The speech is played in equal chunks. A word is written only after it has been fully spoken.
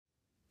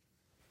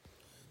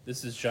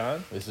This is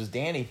John. This is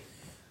Danny.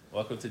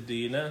 Welcome to Do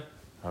You Know?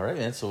 All right,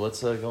 man. So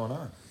what's going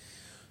on?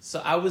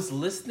 So I was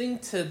listening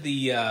to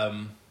the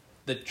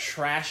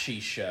Trashy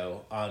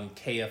show on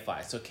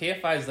KFI. So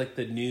KFI is like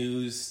the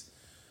news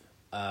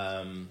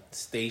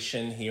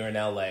station here in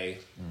LA.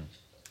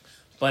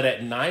 But at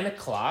 10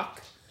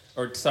 o'clock,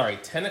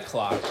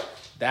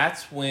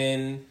 that's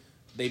when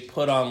they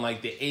put on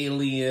like the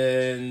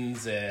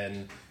aliens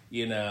and,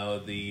 you know,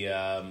 the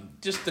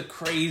just the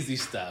crazy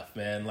stuff,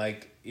 man.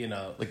 Like, you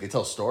know. Like they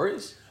tell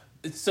stories?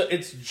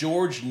 It's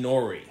George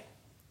Norrie,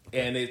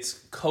 and it's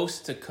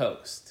Coast to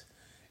Coast.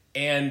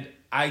 And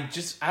I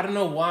don't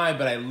know why,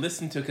 but I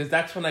listened to it because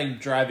that's when I'm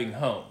driving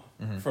home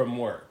from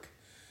work.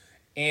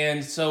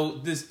 And so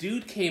this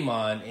dude came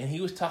on, and he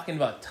was talking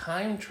about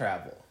time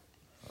travel.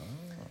 Oh.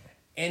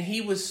 And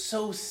he was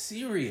so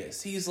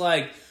serious. He's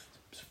like,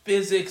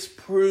 physics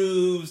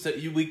proves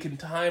that we can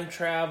time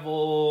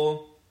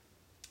travel,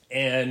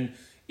 and,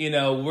 you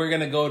know, we're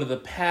going to go to the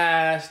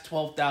past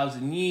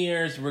 12,000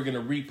 years. We're going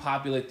to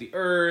repopulate the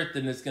Earth,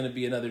 and it's going to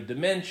be another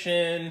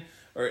dimension,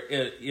 or,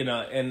 you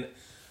know, and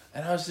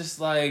I was just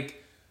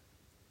like,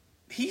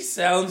 he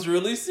sounds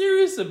really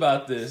serious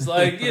about this.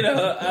 Like, you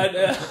know,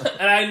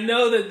 and I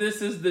know that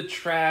this is the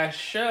trash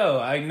show.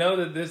 I know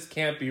that this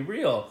can't be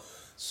real.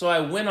 So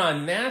I went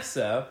on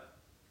NASA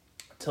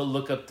to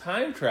look up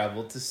time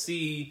travel to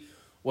see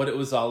what it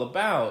was all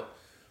about.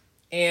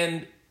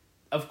 And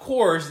of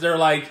course, they're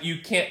like, you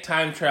can't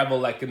time travel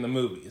like in the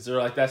movies. They're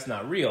like, that's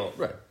not real.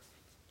 Right.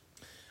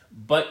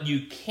 But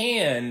you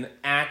can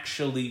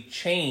actually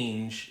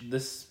change the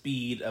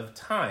speed of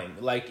time.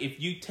 Like if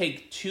you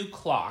take two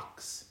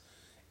clocks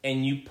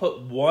and you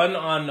put one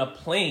on a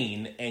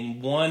plane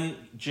and one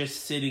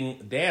just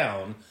sitting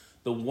down,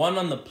 the one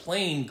on the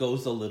plane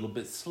goes a little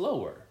bit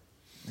slower.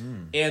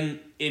 And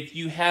if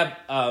you have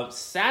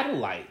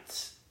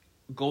satellites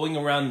going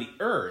around the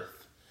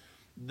Earth,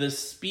 the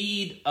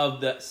speed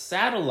of the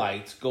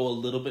satellites go a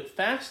little bit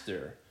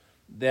faster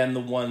than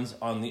the ones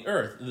on the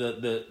Earth,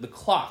 the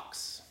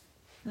clocks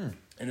and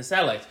the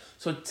satellites.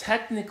 So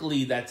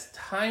technically that's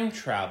time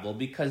travel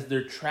because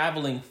they're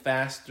traveling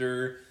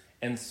faster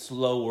and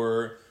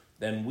slower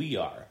than we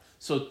are.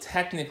 So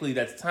technically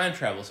that's time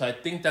travel. So I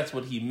think that's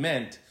what he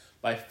meant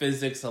by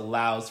physics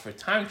allows for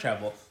time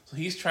travel. So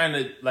he's trying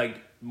to like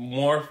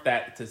morph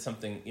that to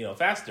something, you know,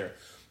 faster.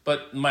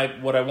 But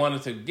what I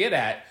wanted to get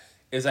at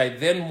is I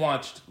then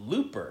watched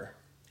Looper.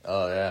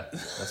 Oh, yeah.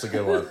 That's a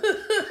good one.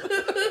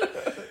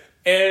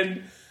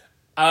 And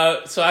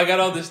so I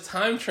got all this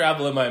time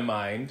travel in my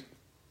mind.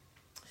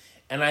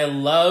 And I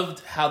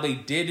loved how they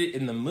did it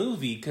in the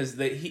movie because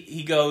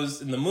he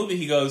goes,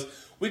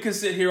 we could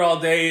sit here all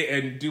day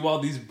and do all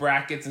these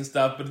brackets and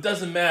stuff, but it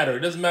doesn't matter.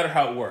 It doesn't matter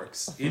how it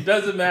works. It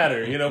doesn't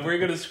matter. You know, we're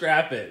going to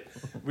scrap it.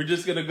 We're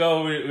just going to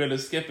go, we're going to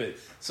skip it.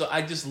 So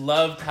I just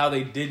loved how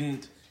they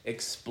didn't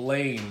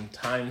explain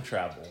time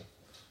travel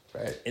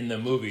in the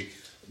movie.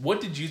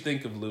 What did you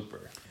think of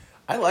Looper?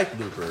 I like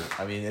Looper.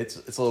 I mean, it's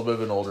a little bit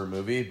of an older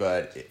movie,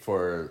 but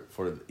for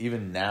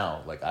even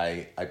now, like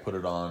I put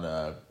it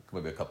on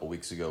maybe a couple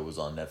weeks ago. It was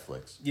on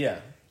Netflix. Yeah.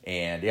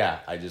 And yeah,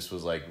 I just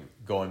was like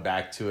going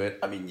back to it.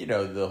 I mean, you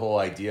know, the whole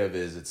idea of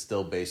it is it's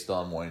still based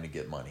on wanting to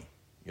get money.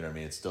 You know what I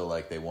mean? It's still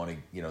like they want to,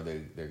 you know,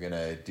 they're going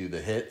to do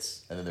the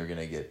hits and then they're going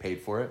to get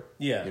paid for it.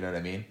 Yeah. You know what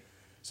I mean?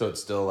 So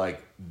it's still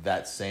like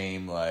that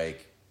same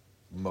like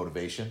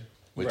motivation,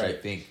 which I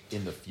think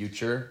in the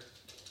future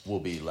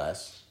will be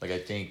less. Like I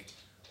think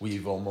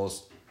we've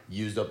almost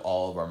used up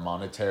all of our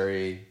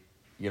monetary,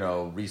 you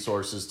know,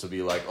 resources to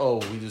be like, oh,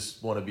 we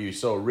just want to be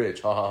so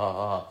rich. Ha ha ha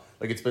ha.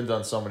 Like it's been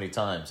done so many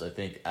times. I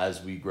think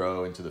as we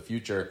grow into the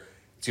future,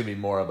 it's going to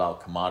be more about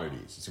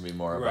commodities. It's going to be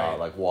more about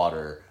like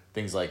water,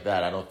 things like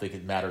that. I don't think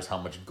it matters how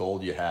much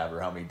gold you have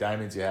or how many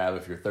diamonds you have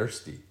if you're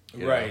thirsty.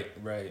 You know?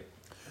 Right.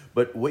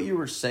 But what you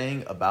were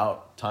saying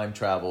about time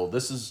travel,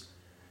 this is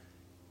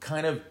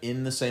kind of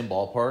in the same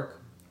ballpark.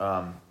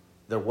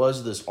 There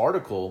was this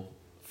article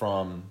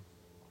from,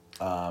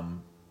 I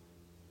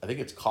think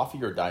it's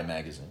Coffee or Die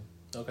magazine.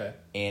 Okay.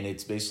 And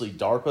it's basically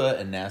DARPA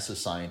and NASA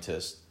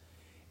scientists.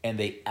 And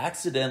they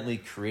accidentally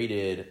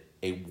created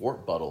a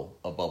warp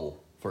bubble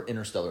for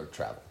interstellar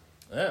travel.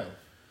 Oh.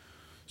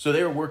 So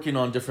they were working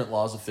on different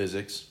laws of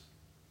physics.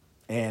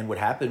 And what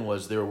happened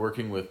was they were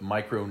working with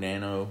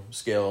micro-nano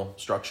scale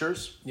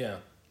structures. Yeah.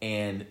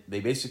 And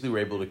they basically were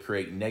able to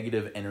create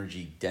negative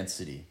energy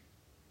density.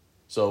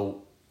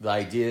 So the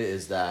idea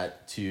is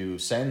that to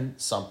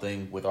send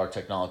something with our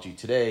technology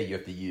today, you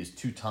have to use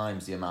 2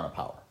 times the amount of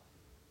power.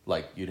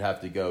 Like you'd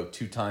have to go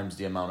 2 times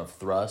the amount of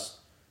thrust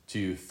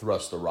to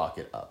thrust the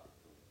rocket up,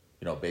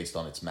 you know, based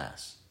on its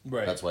mass.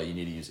 Right. That's why you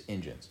need to use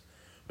engines.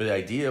 But the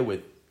idea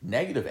with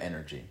negative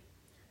energy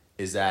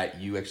is that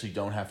you actually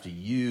don't have to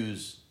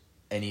use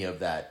any of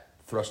that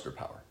thruster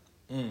power.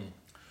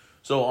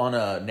 So on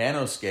a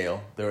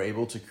nanoscale, they're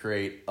able to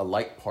create a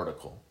light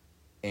particle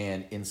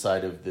and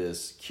inside of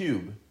this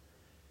cube.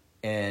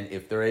 And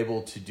if they're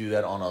able to do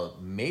that on a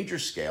major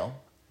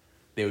scale,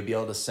 they would be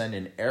able to send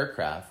an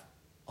aircraft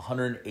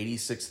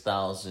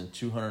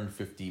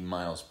 186,250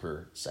 miles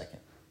per second.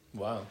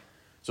 Wow.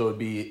 So it would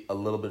be a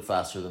little bit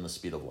faster than the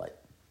speed of light.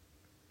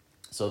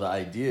 So the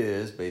idea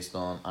is, based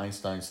on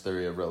Einstein's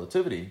theory of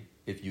relativity,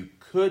 if you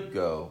could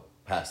go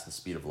past the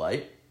speed of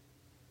light,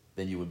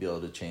 then you would be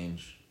able to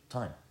change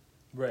time.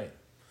 Right.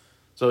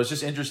 So it's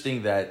just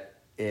interesting that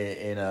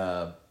in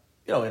a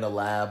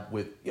lab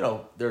with,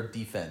 they're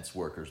defense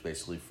workers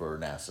basically for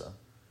NASA.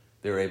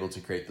 They were able to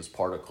create this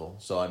particle.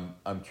 So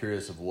I'm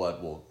curious of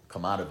what will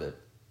come out of it.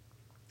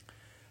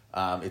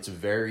 It's a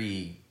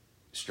very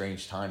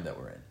strange time that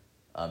we're in.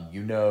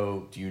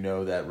 Do you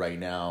know that right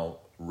now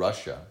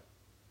Russia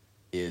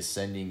is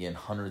sending in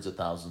hundreds of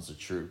thousands of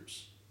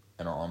troops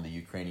and are on the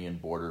Ukrainian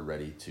border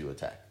ready to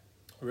attack?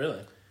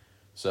 Really?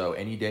 So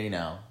any day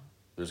now,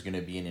 there's going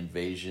to be an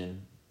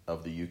invasion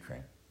of the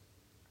Ukraine.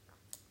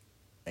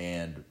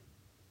 And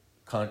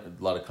a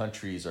lot of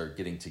countries are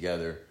getting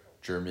together,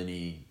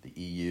 Germany, the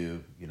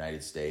EU,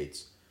 United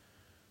States,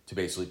 to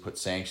basically put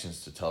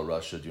sanctions to tell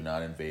Russia, do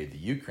not invade the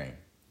Ukraine.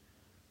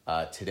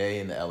 Today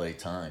in the LA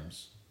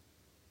Times,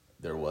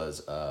 there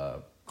was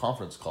a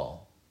conference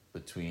call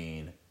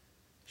between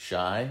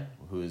Xi,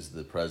 who is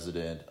the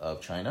president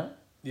of China,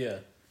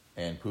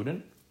 and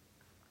Putin,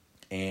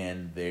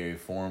 and they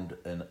formed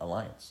an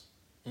alliance.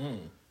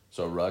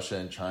 So Russia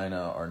and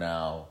China are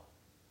now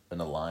an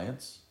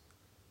alliance,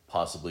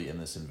 possibly in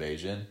this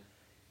invasion.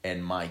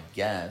 And my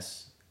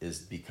guess is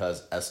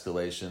because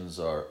escalations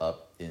are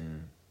up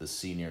in the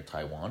sea near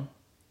Taiwan,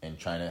 and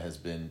China has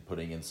been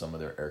putting in some of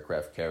their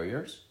aircraft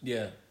carriers.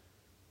 Yeah.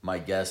 My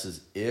guess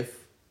is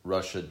if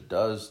Russia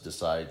does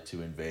decide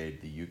to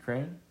invade the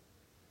Ukraine,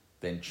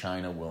 then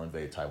China will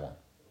invade Taiwan.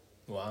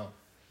 Wow.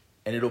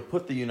 And it'll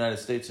put the United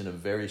States in a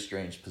very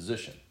strange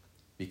position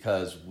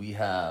because we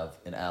have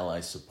an ally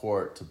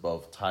support to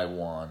both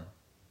Taiwan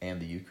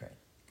and the Ukraine.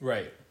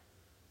 Right.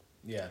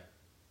 Yeah.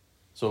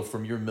 So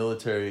from your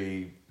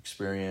military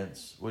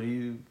experience, what do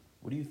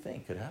you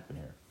think could happen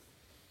here?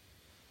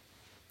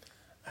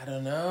 I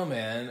don't know,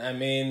 man. I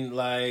mean,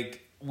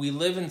 we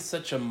live in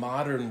such a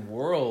modern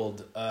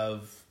world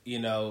of,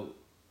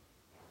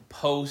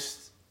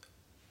 post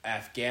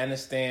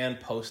Afghanistan,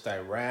 post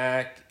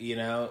Iraq,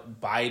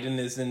 Biden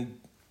is in,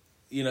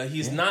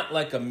 he's not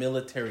like a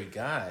military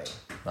guy.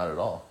 Not at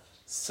all.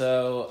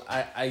 So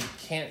I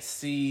can't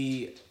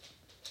see.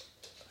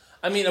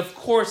 I mean, of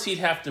course he'd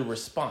have to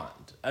respond.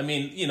 I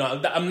mean,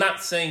 I'm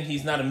not saying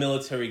he's not a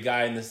military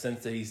guy in the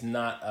sense that he's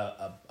not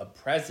a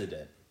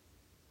president.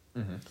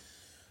 Mm-hmm.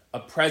 A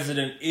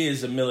president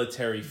is a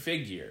military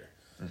figure.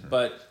 Mm-hmm.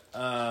 But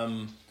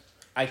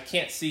I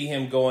can't see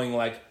him going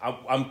like,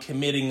 I'm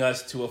committing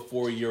us to a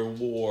 4-year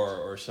war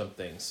or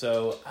something.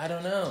 So I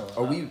don't know.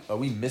 Are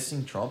we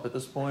missing Trump at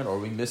this point? Or are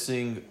we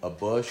missing a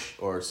Bush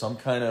or some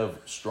kind of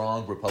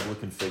strong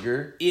Republican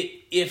figure?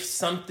 If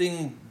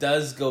something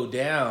does go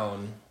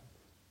down,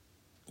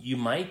 you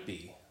might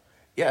be.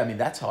 Yeah, I mean,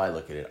 that's how I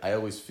look at it. I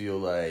always feel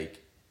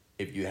like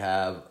if you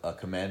have a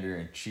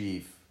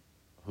commander-in-chief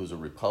who's a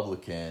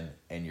Republican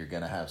and you're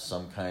going to have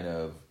some kind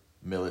of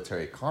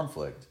military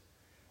conflict,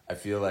 I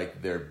feel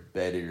like they're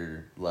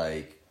better,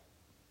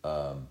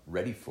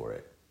 ready for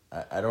it.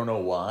 I don't know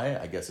why.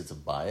 I guess it's a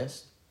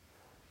bias.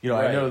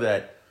 Right. I know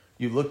that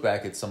you look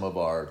back at some of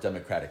our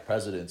Democratic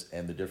presidents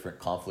and the different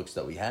conflicts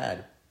that we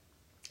had.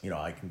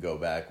 I can go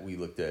back. We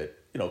looked at,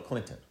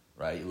 Clinton,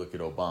 right? You look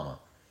at Obama.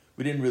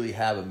 We didn't really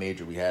have a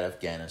major. We had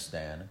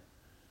Afghanistan,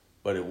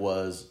 but a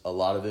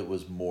lot of it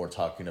was more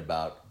talking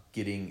about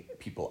getting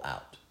people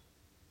out,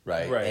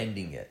 right?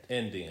 Ending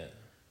it.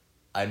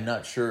 I'm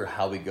not sure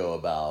how we go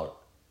about,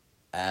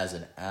 as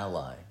an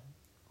ally,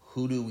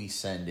 who do we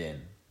send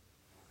in?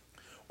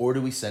 Or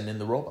do we send in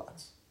the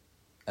robots?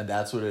 And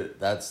that's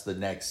the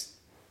next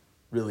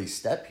really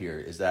step here,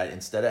 is that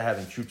instead of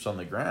having troops on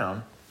the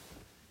ground,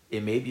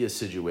 it may be a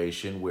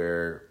situation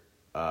where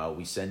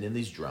we send in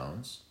these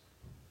drones,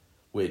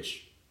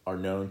 which are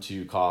known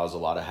to cause a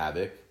lot of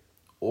havoc,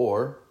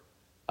 or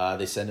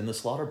they send in the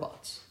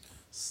slaughterbots.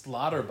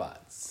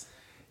 Slaughterbots.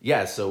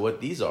 Yeah, so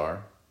what these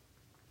are,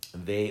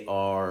 they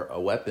are a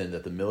weapon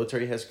that the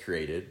military has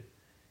created,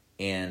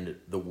 and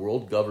the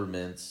world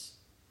governments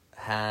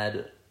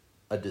had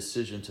a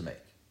decision to make.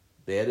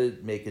 They had to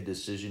make a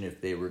decision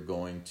if they were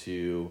going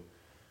to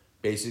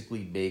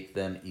basically make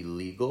them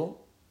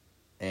illegal.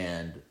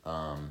 And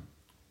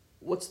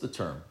what's the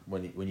term?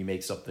 When you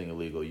make something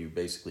illegal, you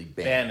basically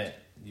ban it.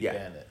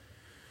 Ban it.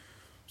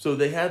 So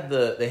they had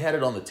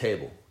it on the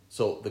table.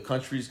 So the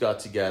countries got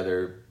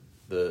together,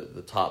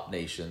 the top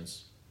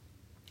nations,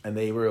 and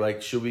they were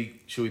like, should we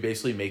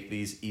basically make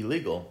these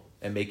illegal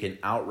and make an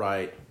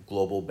outright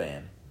global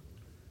ban?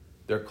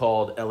 They're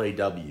called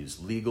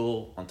LAWs,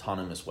 legal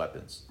autonomous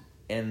weapons.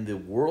 And the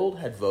world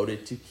had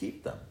voted to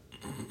keep them.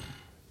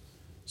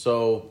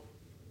 So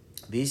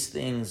these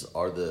things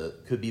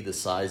could be the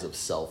size of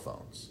cell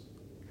phones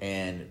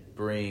and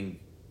bring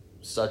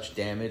such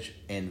damage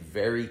and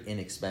very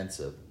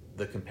inexpensive.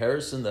 The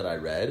comparison that I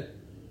read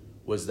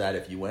was that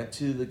if you went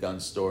to the gun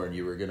store and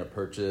you were going to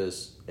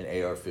purchase an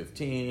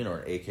AR-15 or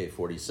an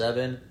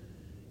AK-47,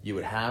 you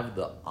would have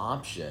the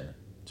option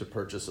to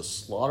purchase a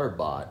slaughter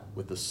bot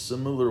with a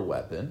similar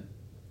weapon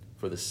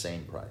for the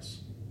same price.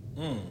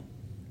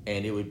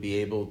 And it would be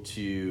able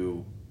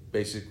to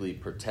basically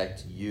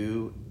protect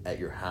you at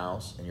your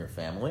house and your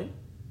family.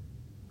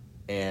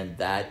 And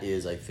that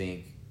is, I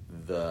think,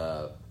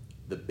 the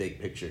big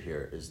picture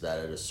here, is that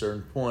at a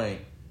certain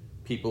point,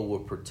 people will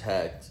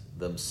protect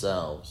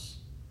themselves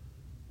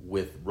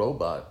with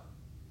robot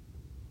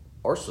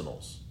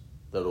arsenals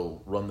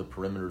that'll run the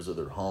perimeters of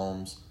their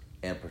homes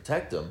and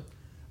protect them.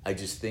 I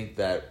just think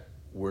that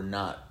we're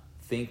not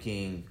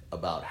thinking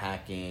about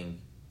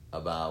hacking,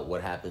 about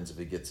what happens if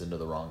it gets into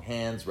the wrong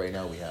hands. Right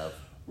now we have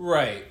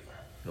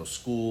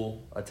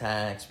school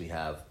attacks, we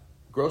have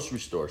grocery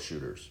store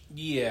shooters.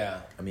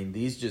 Yeah. I mean,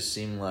 these just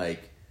seem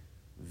like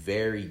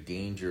very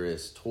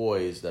dangerous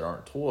toys that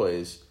aren't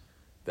toys,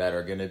 that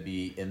are going to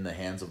be in the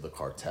hands of the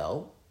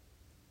cartel.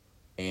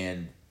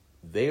 And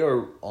they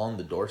are on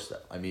the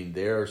doorstep. I mean,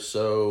 they're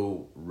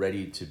so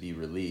ready to be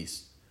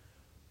released,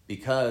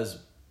 because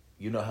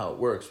you know how it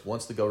works.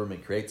 Once the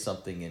government creates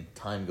something and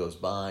time goes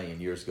by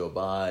and years go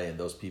by and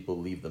those people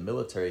leave the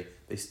military,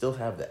 they still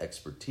have the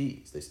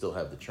expertise. They still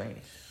have the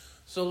training.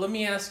 So let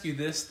me ask you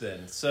this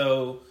then.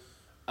 So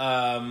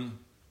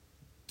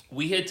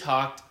we had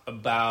talked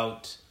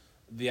about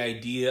the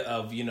idea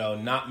of,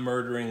 not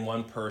murdering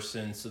one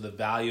person, so the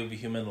value of a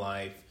human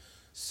life.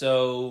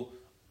 So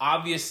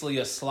obviously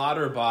a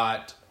slaughter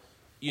bot,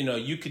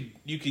 you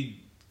could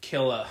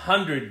kill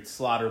 100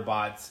 slaughter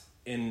bots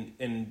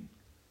in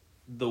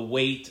the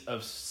weight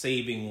of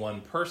saving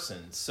one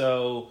person.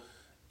 So,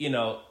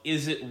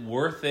 is it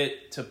worth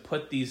it to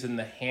put these in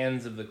the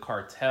hands of the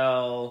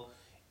cartel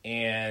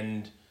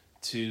and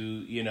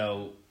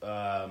to,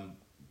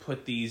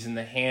 put these in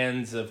the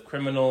hands of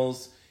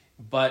criminals,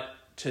 but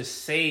to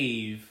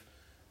save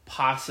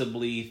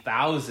possibly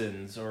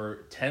thousands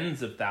or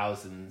tens of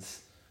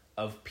thousands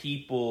of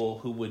people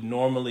who would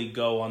normally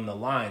go on the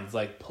lines,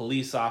 like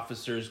police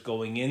officers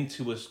going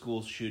into a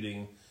school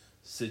shooting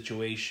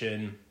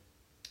situation,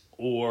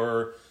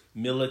 or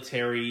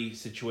military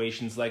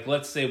situations? Like,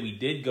 let's say we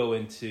did go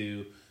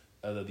into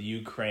the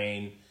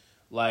Ukraine,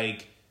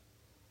 like,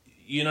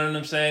 you know what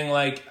I'm saying?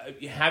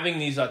 Like, having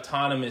these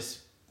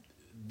autonomous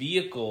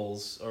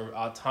vehicles or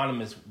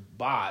autonomous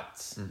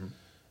bots,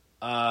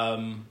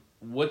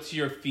 what's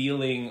your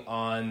feeling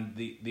on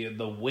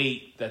the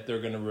weight that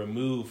they're going to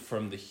remove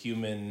from the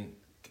human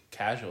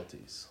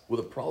casualties? Well,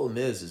 the problem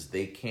is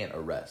they can't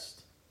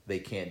arrest. They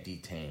can't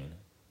detain.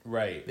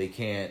 Right. They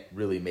can't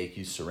really make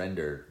you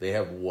surrender. They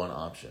have one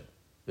option.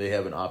 They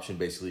have an option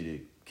basically to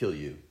kill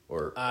you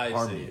or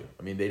harm you.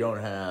 I mean,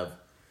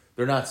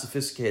 they're not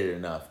sophisticated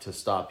enough to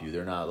stop you.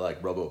 They're not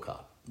like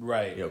RoboCop.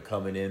 Right.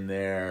 Coming in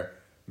there,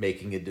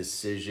 making a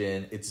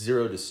decision. It's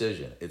zero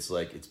decision. It's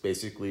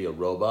basically a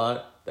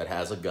robot that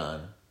has a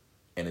gun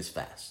and is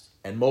fast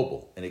and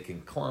mobile, and it can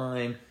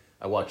climb.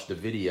 I watched a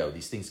video.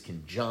 These things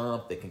can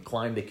jump, they can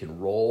climb, they can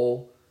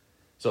roll.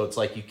 So it's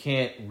like you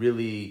can't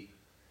really...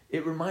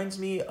 It reminds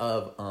me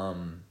of,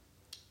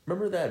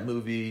 remember that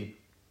movie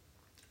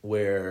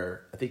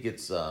where I think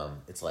it's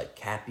like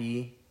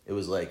Cappy. It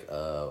was like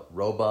a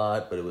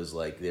robot, but it was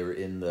like they were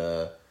in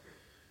the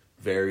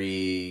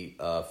very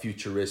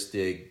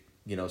futuristic,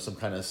 some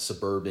kind of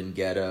suburban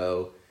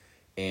ghetto,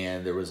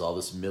 and there was all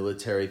this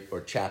military,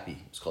 or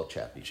Chappie. It's called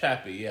Chappie.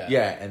 Chappie, yeah.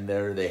 Yeah, and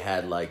there they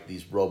had like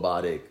these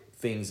robotic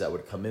things that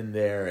would come in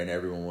there, and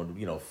everyone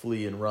would,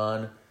 flee and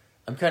run.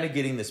 I'm kind of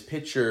getting this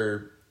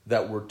picture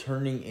that we're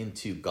turning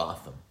into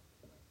Gotham,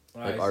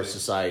 like our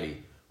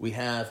society. We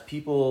have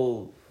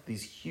people,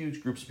 these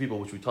huge groups of people,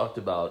 which we talked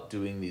about,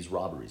 doing these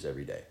robberies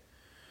every day.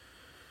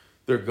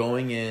 They're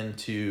going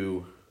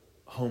into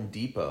Home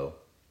Depot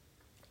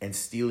and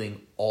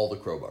stealing all the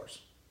crowbars.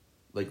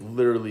 Like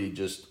literally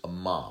just a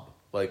mob,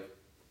 like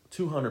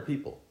 200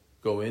 people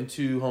go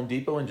into Home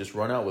Depot and just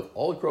run out with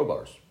all the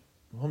crowbars.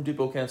 Home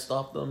Depot can't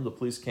stop them. The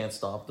police can't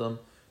stop them.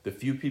 The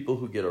few people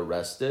who get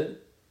arrested,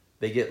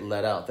 they get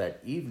let out that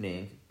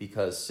evening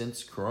because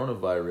since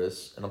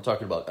coronavirus, and I'm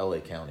talking about LA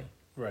County.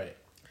 Right.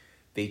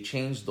 They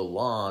changed the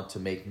law to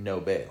make no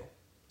bail.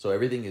 So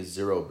everything is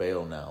zero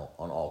bail now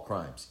on all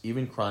crimes,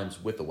 even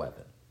crimes with a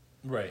weapon.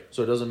 Right.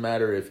 So it doesn't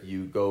matter if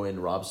you go and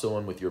rob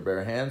someone with your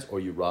bare hands or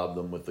you rob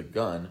them with a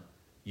gun,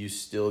 you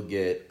still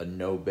get a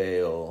no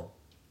bail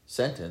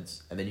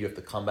sentence, and then you have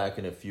to come back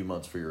in a few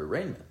months for your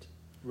arraignment.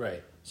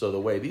 Right. So the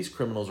way these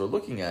criminals are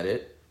looking at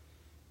it,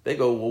 they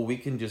go, well, we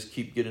can just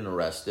keep getting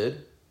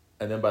arrested,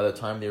 and then by the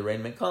time the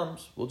arraignment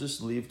comes, we'll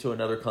just leave to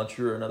another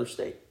country or another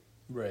state.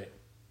 Right.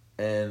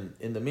 And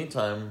in the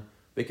meantime,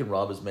 they can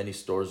rob as many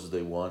stores as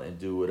they want and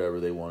do whatever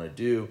they want to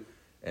do,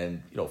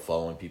 and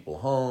following people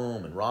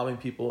home and robbing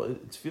people.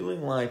 It's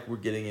feeling like we're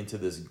getting into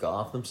this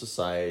Gotham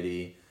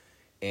society,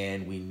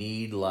 and we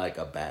need like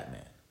a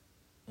Batman.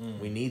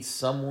 We need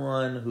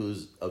someone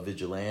who's a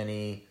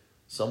vigilante,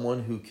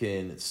 someone who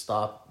can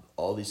stop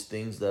all these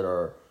things that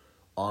are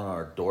on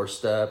our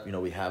doorstep.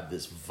 We have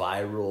this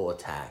viral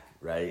attack,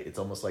 right? It's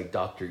almost like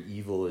Dr.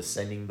 Evil is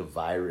sending the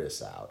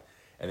virus out.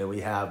 And then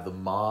we have the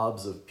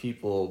mobs of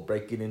people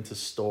breaking into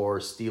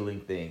stores, stealing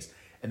things.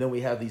 And then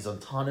we have these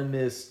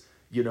autonomous,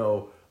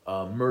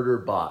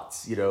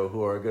 Murderbots,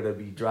 who are going to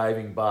be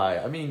driving by.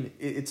 I mean,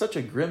 it's such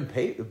a grim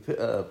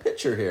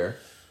picture here.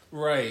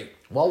 Right.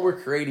 While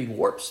we're creating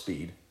warp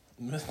speed.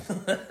 You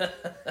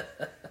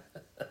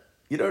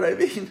know what I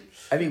mean?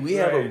 I mean, we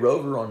have a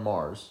rover on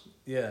Mars.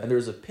 Yeah. And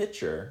there's a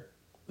picture,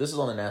 this is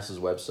on the NASA's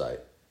website,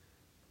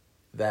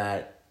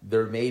 that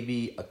there may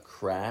be a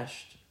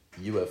crashed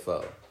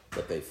UFO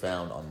that they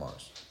found on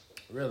Mars.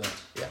 Really?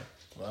 Yeah.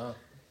 Wow.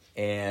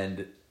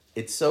 And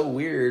it's so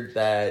weird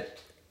that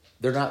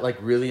they're not like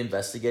really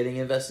investigating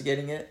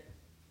it.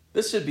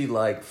 This should be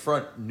like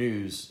front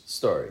news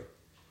story.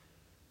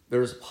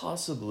 There's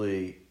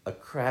possibly a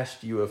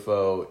crashed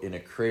UFO in a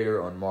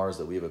crater on Mars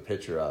that we have a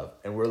picture of.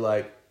 And we're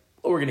like,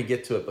 we're going to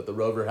get to it, but the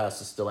rover has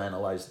to still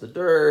analyze the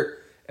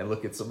dirt and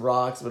look at some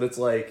rocks. But it's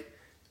like,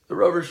 the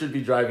rover should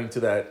be driving to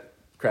that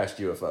crashed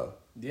UFO.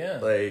 Yeah.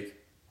 Like,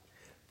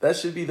 that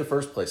should be the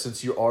first place,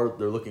 since they're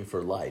looking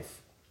for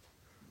life.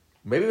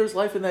 Maybe there's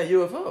life in that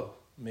UFO.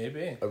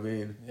 Maybe. I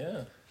mean,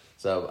 yeah.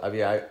 So, I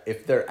mean,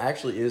 if there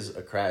actually is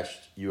a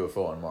crashed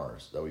UFO on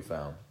Mars that we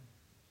found,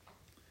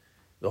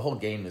 the whole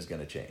game is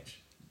going to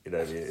change. You know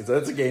what I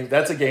mean?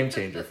 That's a game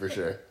changer for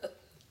sure.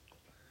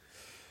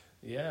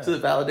 Yeah. So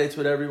it validates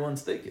what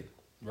everyone's thinking.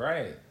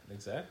 Right.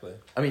 Exactly.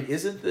 I mean,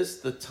 isn't this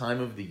the time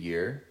of the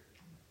year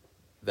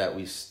that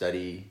we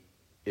study,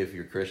 if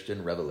you're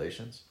Christian,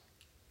 Revelations?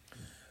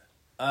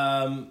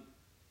 No.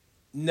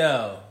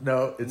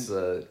 No, it's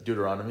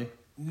Deuteronomy.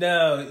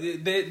 No,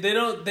 they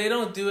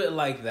don't do it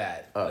like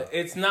that. Oh.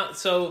 It's not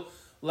so,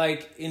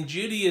 like, in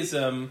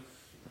Judaism,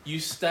 you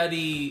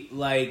study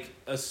like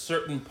a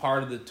certain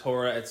part of the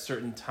Torah at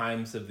certain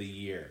times of the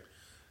year.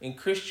 In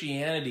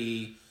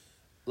Christianity,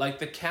 like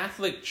the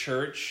Catholic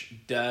Church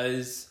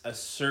does a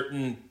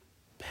certain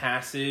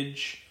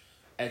passage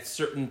at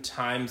certain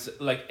times,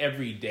 like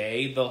every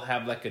day they'll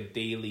have like a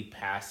daily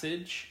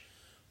passage,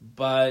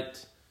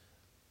 but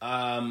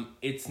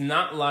it's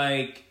not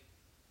like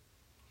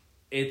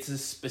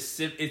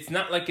it's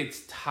not like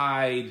it's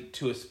tied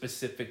to a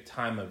specific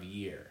time of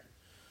year.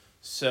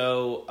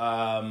 So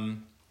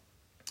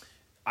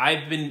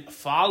I've been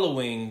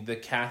following the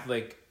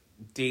Catholic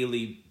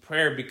daily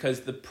prayer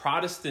because the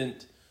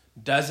Protestant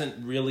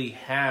doesn't really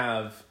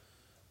have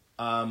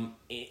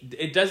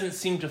it doesn't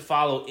seem to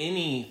follow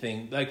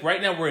anything. Like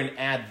right now we're in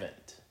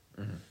Advent.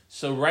 Mm-hmm.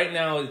 So right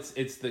now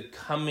it's the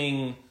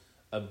coming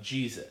of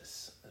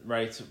Jesus,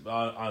 right? So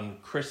on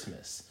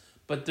Christmas.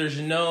 But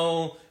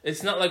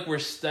it's not like we're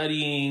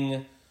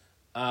studying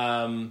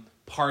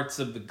parts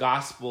of the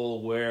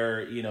gospel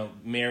where,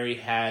 Mary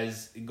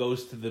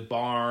goes to the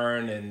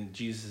barn and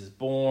Jesus is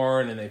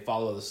born and they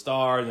follow the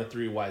star and the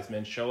three wise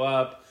men show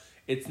up.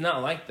 It's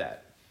not like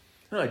that.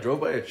 No, I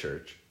drove by a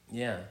church.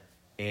 Yeah.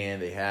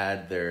 And they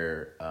had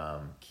their,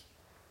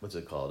 what's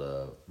it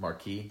called?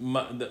 Marquee?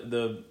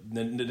 The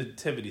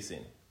nativity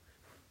scene.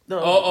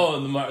 No.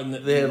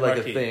 They had like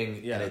marquee. A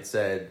thing, yeah. And it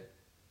said,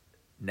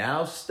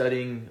 now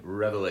studying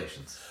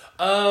Revelations.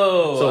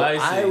 Oh, so I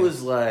see. I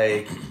was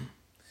like,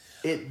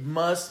 it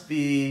must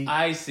be...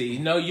 I see.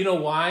 No, you know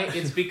why?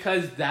 It's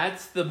because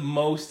that's the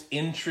most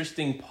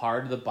interesting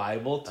part of the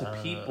Bible to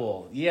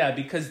people. Yeah,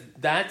 because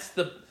that's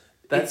the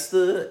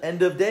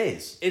end of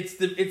days. It's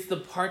the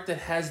part that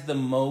has the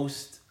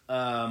most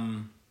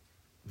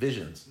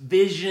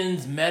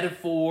visions,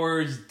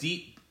 metaphors,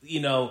 deep.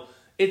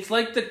 It's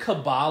like the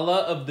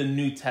Kabbalah of the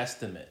New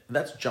Testament.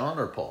 That's John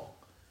or Paul?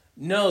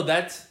 No,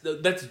 that's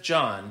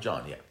John.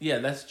 John, yeah. Yeah,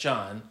 that's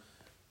John.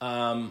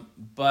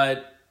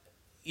 But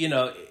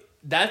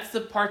that's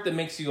the part that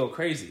makes you go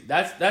crazy.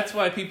 That's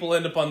why people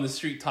end up on the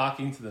street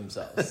talking to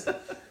themselves.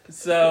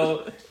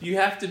 So you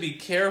have to be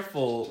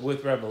careful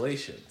with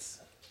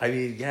Revelations. I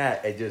mean, yeah,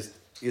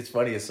 it's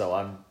funny. So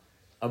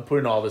I'm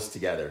putting all this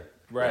together.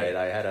 Right.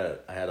 I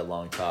had a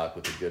long talk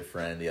with a good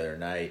friend the other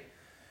night,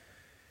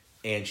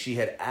 and she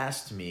had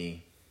asked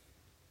me,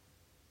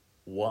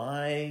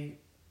 why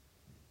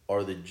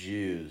are the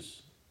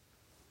Jews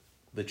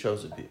the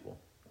chosen people?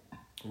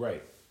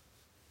 Right.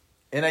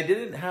 And I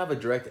didn't have a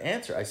direct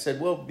answer. I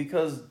said, well,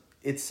 because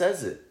it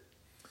says it.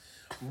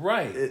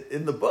 Right.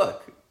 In the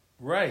book.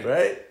 Right.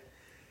 Right?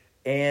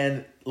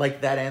 And like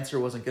that answer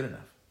wasn't good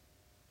enough.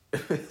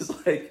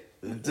 It's like,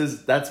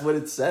 that's what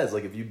it says.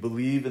 Like if you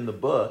believe in the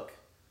book,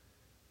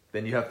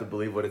 then you have to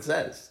believe what it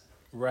says.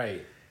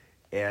 Right.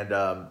 And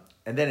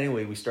then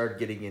anyway, we started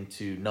getting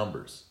into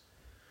numbers.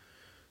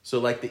 So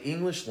like the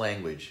English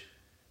language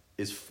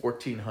is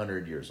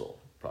 1,400 years old,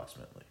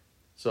 approximately.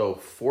 So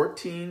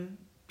 14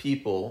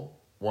 people,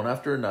 one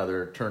after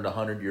another, turned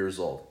 100 years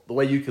old. The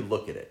way you could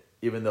look at it.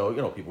 Even though,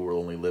 people were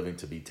only living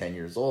to be 10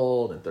 years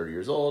old and 30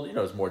 years old.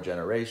 It's more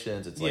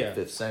generations. It's like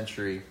 5th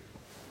century.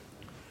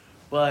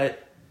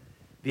 But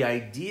the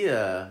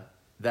idea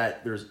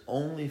that there's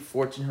only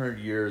 1,400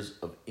 years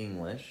of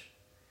English,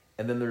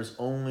 and then there's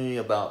only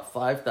about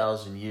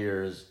 5,000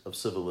 years of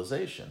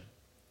civilization.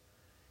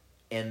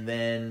 And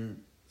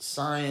then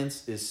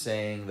science is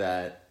saying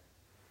that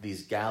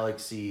these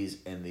galaxies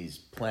and these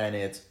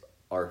planets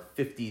are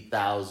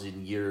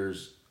 50,000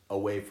 years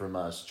away from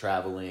us,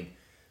 traveling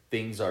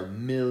things are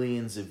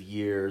millions of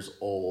years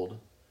old.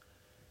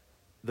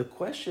 The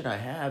question I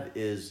have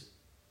is,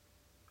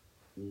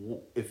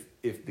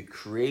 if the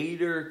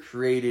Creator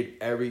created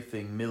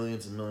everything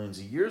millions and millions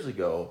of years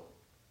ago,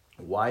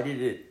 why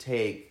did it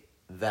take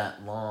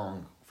that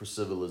long for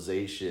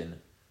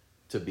civilization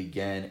to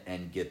begin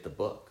and get the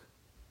book?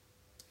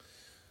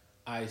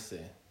 I see.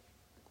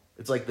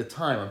 It's like the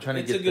time. I'm trying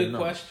to get the It's a good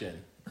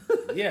question.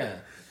 Yeah.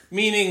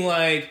 Meaning,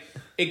 like,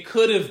 it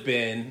could have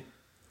been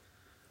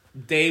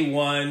day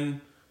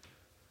 1,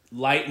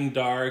 light and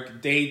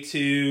dark, day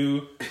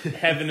 2,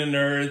 heaven and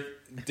earth,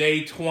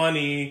 day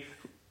 20,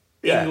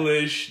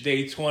 English,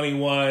 day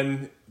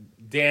 21,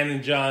 Dan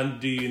and John,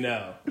 do you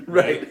know?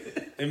 Right.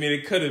 I mean,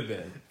 it could have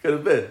been. Could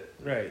have been.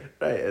 Right.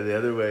 Right. And the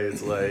other way,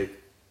 it's like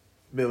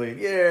million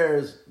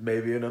years,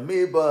 maybe an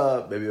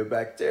amoeba, maybe a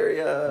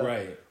bacteria.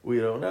 Right. We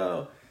don't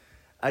know.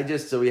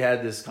 So we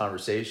had this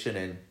conversation,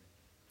 and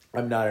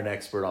I'm not an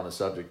expert on the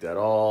subject at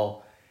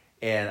all.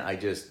 And I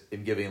just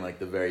am giving like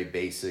the very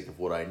basic of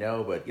what I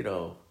know. But,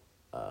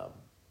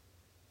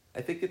 I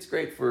think it's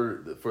great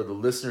for the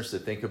listeners to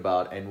think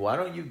about. And why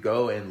don't you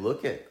go and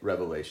look at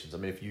Revelations? I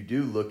mean, if you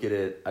do look at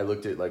it, I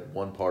looked at like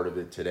one part of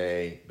it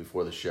today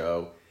before the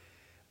show.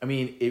 I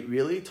mean, it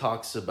really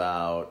talks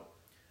about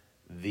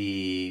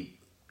the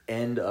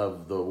end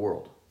of the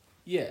world.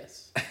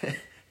 Yes.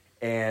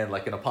 And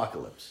like an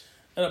apocalypse.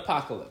 An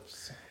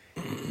apocalypse.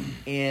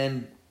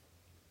 And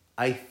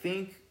I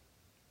think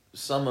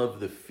some of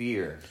the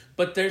fear.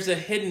 But there's a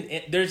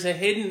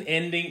hidden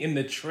ending in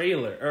the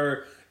trailer,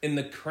 or in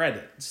the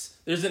credits.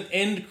 There's an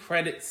end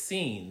credit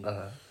scene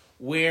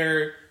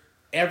where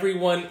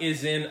everyone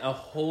is in a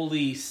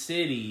holy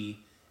city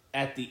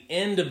at the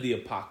end of the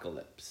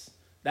apocalypse.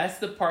 That's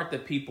the part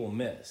that people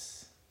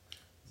miss.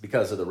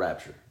 Because of the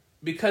rapture.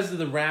 Because of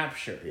the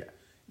rapture. Yeah.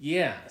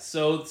 Yeah.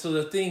 So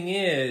the thing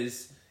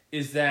is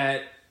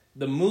that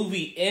the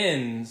movie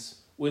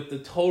ends with the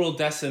total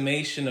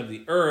decimation of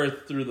the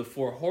earth through the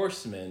 4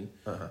 horsemen.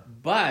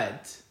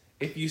 But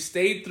if you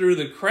stayed through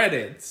the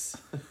credits,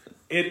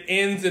 it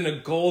ends in a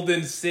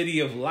golden city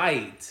of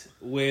light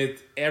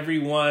with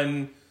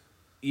everyone,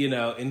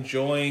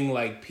 enjoying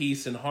like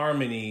peace and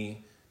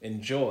harmony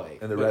and joy.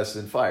 And the rest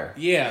in fire.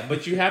 Yeah,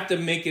 but you have to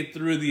make it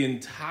through the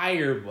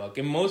entire book.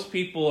 And most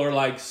people are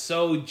like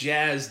so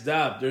jazzed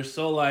up. They're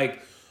so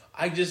like,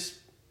 I just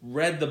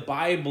read the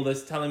Bible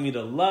that's telling me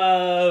to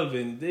love.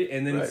 And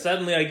then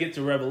suddenly I get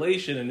to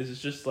Revelation and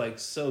it's just like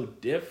so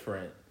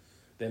different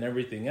than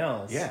everything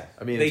else. Yeah.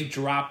 I mean, they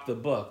drop the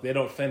book. They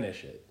don't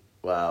finish it.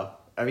 Wow.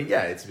 I mean,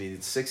 yeah, it's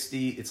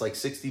 60, it's like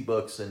 60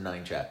 books and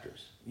 9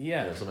 chapters.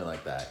 Yeah. Something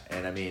like that.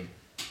 And I mean,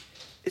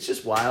 it's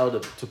just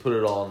wild to put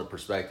it all into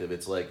perspective.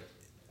 It's like,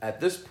 at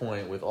this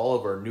point, with all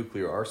of our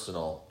nuclear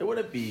arsenal, it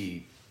wouldn't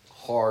be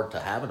hard to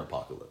have an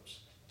apocalypse.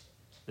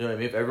 You know what I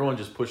mean? If everyone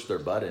just pushed their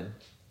button,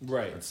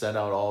 right, and sent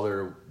out all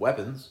their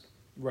weapons,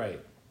 right,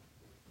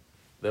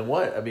 then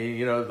what? I mean,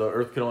 the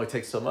Earth can only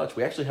take so much.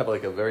 We actually have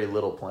like a very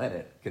little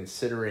planet,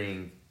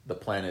 considering the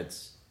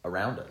planets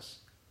around us.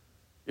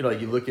 You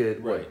look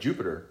at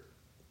Jupiter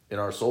in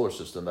our solar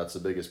system. That's the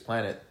biggest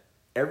planet.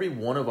 Every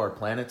one of our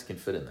planets can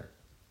fit in there.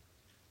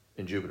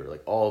 In Jupiter,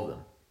 like all of them.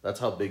 That's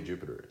how big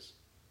Jupiter is.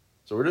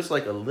 So we're just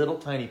like a little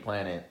tiny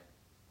planet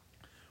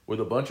with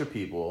a bunch of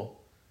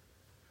people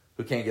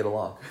who can't get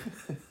along.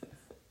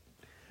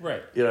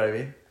 Right. You know what I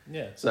mean?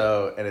 Yeah.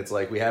 So, and it's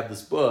like we have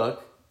this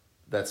book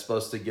that's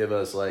supposed to give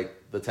us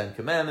like the 10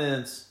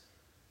 Commandments,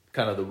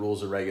 kind of the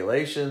rules and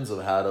regulations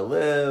of how to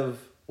live,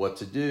 what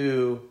to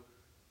do,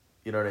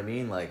 you know what I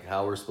mean? Like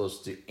how we're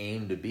supposed to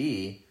aim to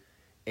be.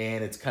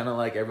 And it's kind of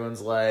like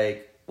everyone's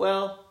like,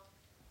 well,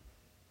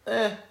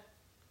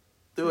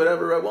 do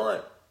whatever I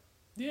want.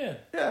 Yeah.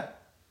 Yeah.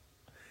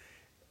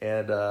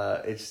 And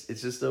it's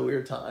just a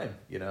weird time,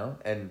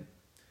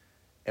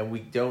 and we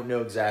don't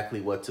know exactly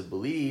what to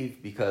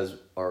believe because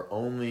our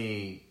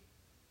only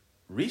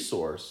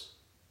resource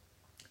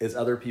is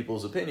other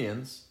people's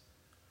opinions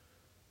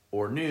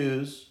or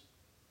news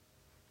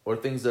or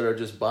things that are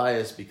just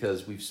biased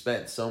because we've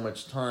spent so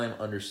much time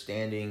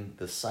understanding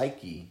the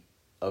psyche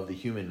of the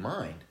human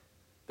mind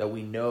that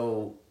we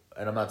know,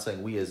 and I'm not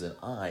saying we as in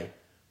I,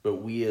 but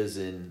we as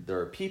in there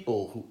are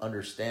people who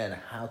understand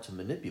how to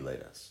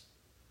manipulate us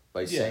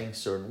by saying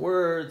certain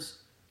words,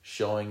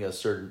 showing us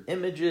certain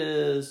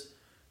images,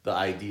 the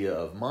idea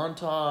of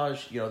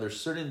montage. There's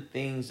certain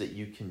things that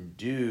you can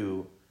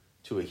do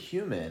to a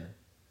human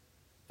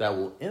that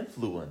will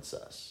influence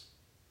us.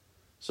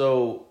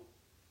 So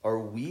are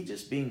we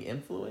just being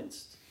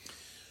influenced?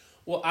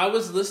 Well, I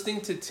was listening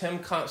to Tim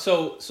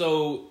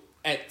So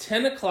at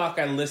 10 o'clock,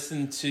 I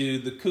listened to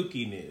the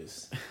Kooky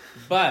News.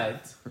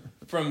 But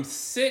from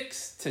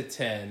 6 to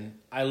 10,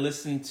 I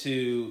listened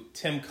to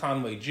Tim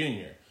Conway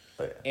Jr.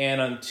 Oh, yeah. And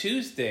on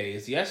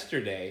Tuesdays,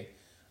 yesterday,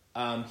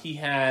 he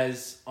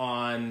has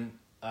on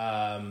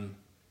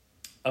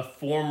a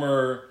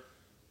former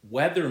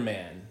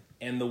weatherman.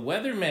 And the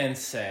weatherman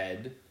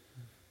said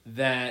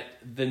that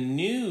the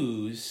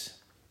news,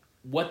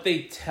 what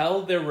they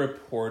tell their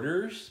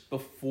reporters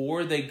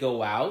before they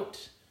go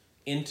out,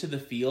 into the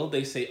field,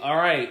 they say, all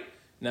right,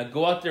 now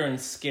go out there and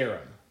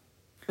scare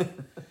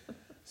them.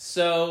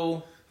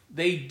 So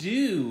they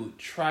do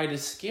try to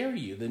scare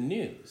you, the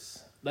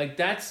news. Like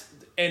that's,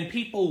 and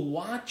people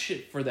watch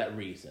it for that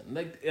reason.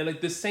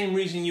 Like the same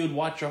reason you would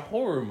watch a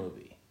horror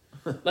movie.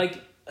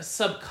 Like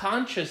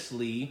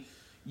subconsciously,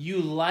 you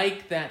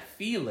like that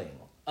feeling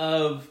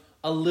of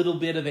a little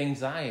bit of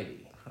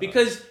anxiety.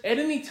 Because at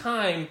any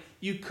time,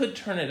 you could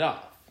turn it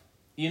off.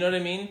 You know what I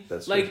mean?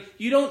 That's like, true.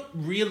 You don't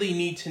really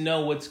need to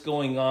know what's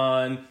going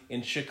on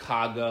in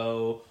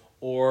Chicago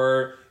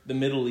or the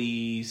Middle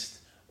East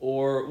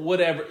or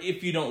whatever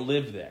if you don't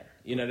live there.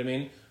 You know what I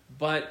mean?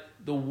 But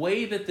the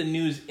way that the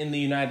news in the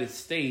United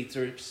States,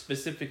 or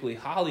specifically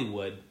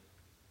Hollywood,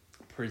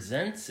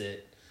 presents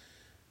it,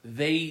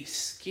 they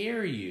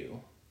scare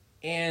you.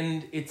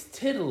 And it's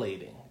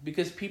titillating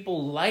because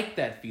people like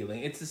that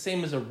feeling. It's the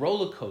same as a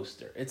roller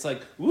coaster. It's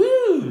like,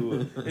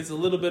 woo! It's a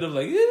little bit of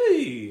like,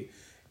 ooh!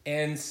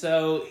 And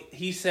so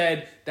he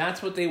said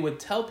that's what they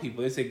would tell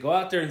people. They say, go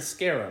out there and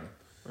scare them.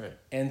 Right.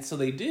 And so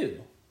they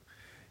do.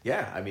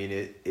 Yeah, I mean,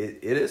 it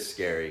is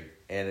scary.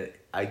 And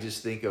I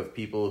just think of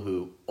people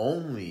who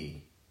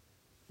only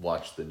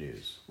watch the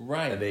news.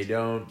 Right. And they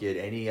don't get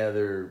any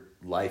other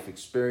life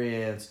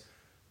experience.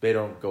 They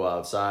don't go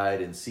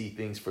outside and see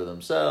things for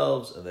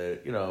themselves. And they,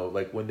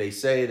 like when they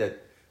say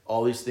that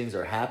all these things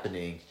are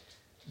happening,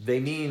 they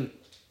mean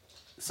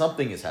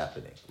something is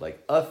happening.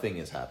 Like a thing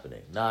is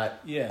happening. Not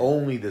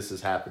only this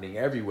is happening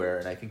everywhere.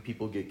 And I think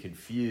people get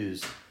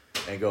confused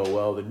and go,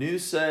 well, the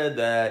news said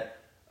that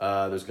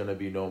there's going to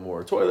be no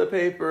more toilet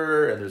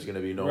paper and there's going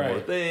to be no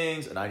more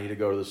things. And I need to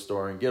go to the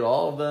store and get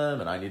all of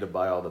them. And I need to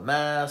buy all the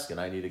masks. And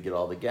I need to get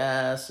all the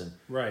gas. And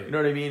you know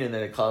what I mean? And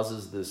then it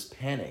causes this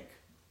panic.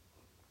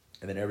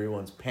 And then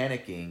everyone's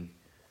panicking.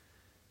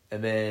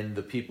 And then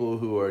the people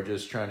who are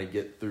just trying to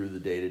get through the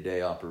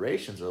day-to-day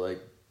operations are like,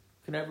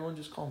 can everyone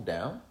just calm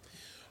down?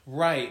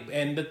 Right.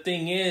 And the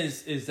thing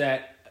is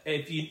that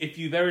if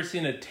you've ever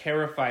seen a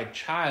terrified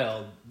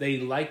child, they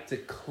like to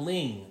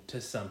cling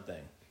to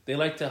something. They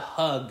like to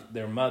hug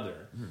their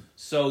mother.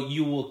 So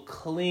you will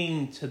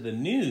cling to the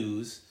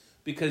news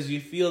because you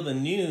feel the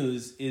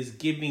news is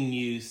giving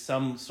you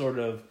some sort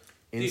of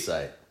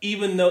insight.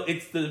 Even though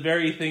it's the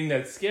very thing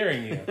that's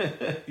scaring you.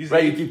 You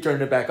keep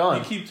turning it back on.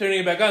 You keep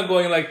turning it back on,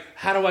 going like,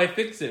 how do I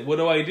fix it? What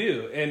do I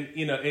do? And,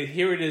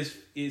 here it is.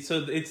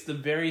 So it's the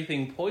very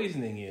thing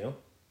poisoning you.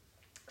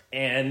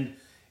 And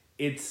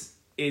it's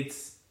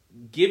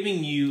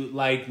giving you,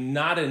 like,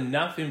 not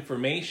enough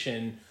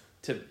information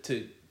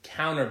to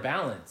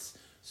counterbalance.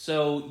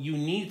 So you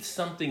need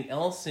something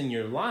else in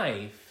your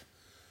life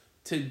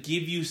to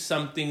give you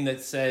something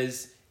that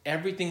says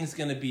everything's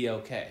going to be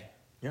okay.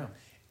 Yeah.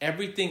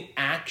 Everything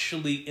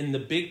actually, in the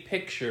big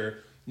picture,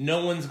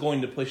 no one's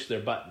going to push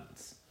their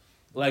buttons.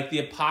 Like the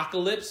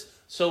apocalypse.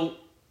 So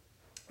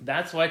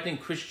that's why I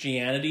think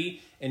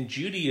Christianity and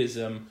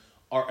Judaism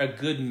are a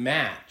good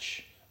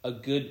match. A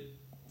good,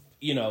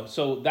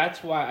 so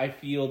that's why I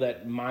feel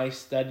that my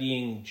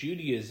studying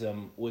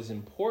Judaism was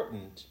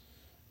important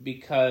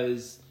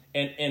because,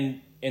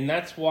 and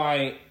that's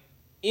why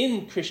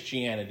in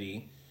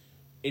Christianity,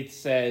 it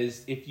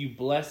says, if you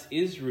bless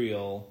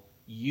Israel,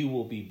 you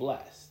will be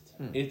blessed.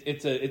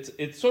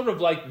 It's sort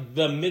of like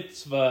the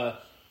mitzvah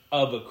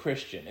of a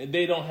Christian.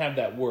 They don't have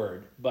that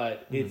word,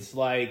 but it's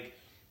like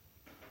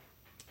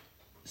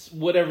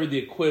whatever the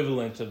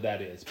equivalent of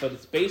that is. But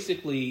it's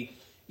basically,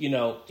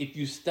 if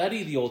you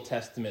study the Old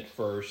Testament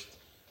first,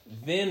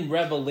 then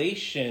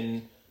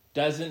Revelation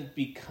doesn't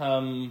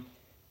become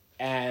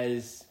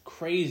as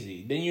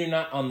crazy. Then you're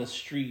not on the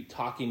street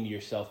talking to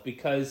yourself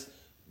because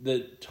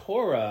the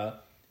Torah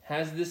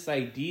has this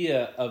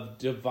idea of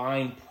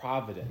divine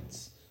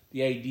providence.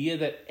 The idea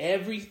that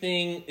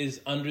everything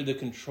is under the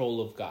control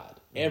of God.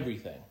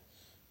 Everything.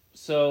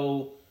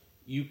 So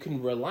you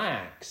can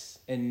relax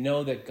and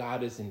know that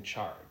God is in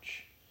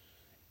charge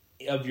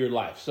of your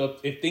life. So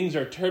if things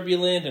are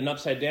turbulent and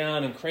upside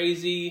down and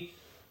crazy,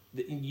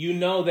 you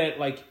know that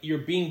like you're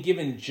being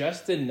given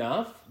just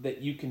enough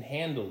that you can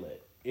handle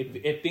it.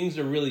 If things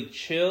are really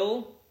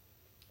chill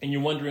and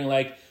you're wondering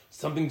like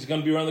something's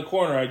going to be around the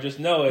corner, I just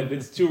know it.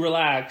 It's too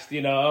relaxed,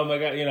 oh my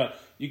God,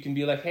 you can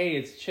be like, hey,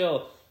 it's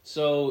chill.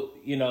 So,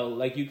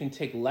 like you can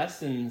take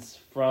lessons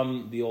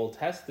from the Old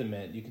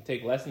Testament, you can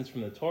take lessons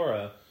from the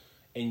Torah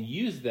and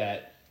use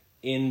that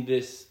in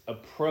this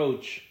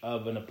approach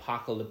of an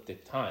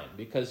apocalyptic time.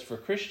 Because for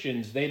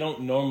Christians, they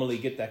don't normally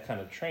get that kind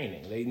of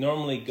training. They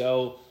normally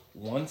go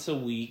once a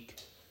week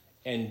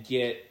and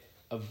get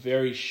a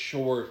very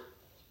short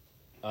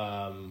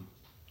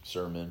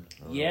sermon.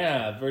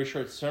 A very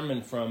short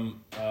sermon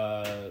from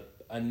a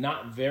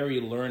not very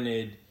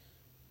learned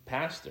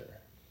pastor,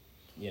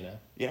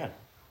 Yeah.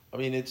 I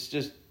mean, it's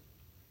just,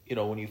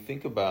 when you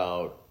think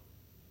about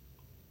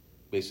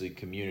basically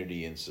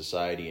community and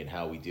society and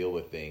how we deal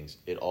with things,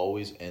 it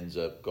always ends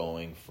up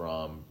going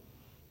from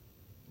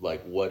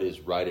like what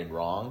is right and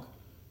wrong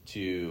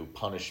to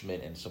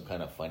punishment and some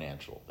kind of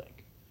financial thing.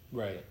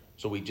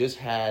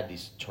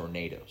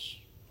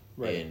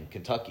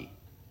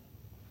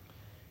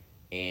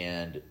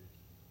 And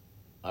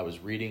I was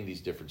reading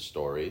these different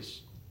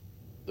stories.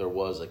 There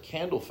was a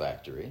candle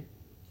factory,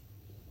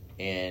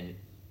 and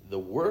the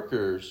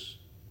workers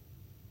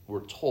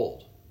were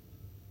told,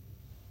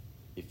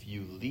 if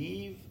you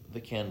leave the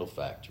candle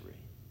factory,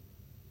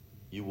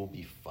 you will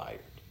be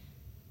fired.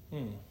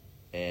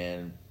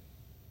 And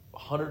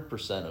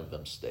 100% of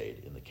them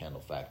stayed in the candle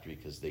factory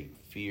because they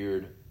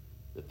feared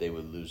that they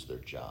would lose their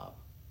job.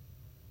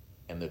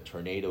 And the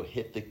tornado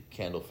hit the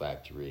candle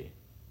factory,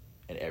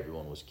 and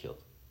everyone was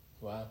killed.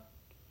 Wow.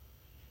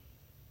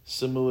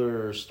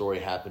 Similar story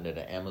happened at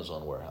an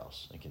Amazon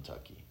warehouse in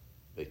Kentucky.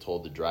 They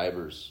told the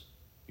drivers,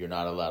 you're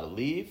not allowed to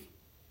leave.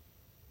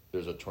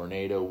 There's a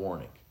tornado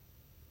warning.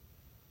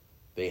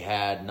 They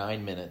had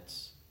 9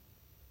 minutes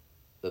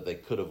that they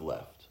could have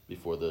left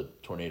before the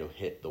tornado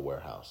hit the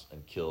warehouse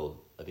and killed,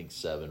 I think,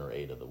 7 or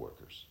 8 of the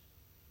workers.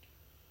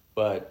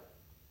 But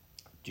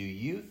do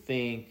you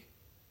think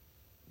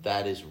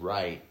that is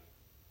right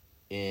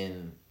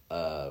in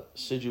a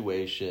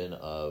situation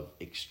of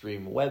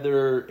extreme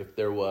weather? If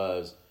there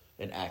was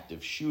an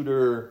active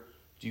shooter,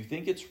 do you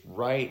think it's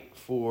right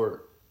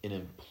for an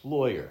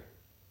employer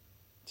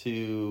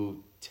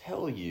to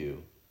tell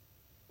you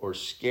or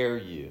scare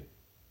you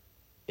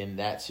in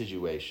that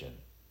situation?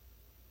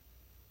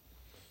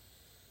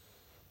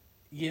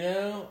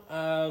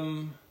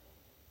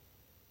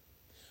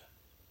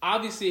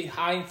 Obviously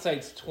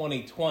hindsight's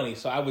 20/20,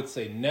 so I would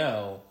say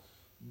no,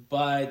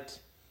 but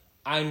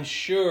I'm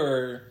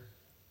sure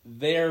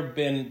there have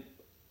been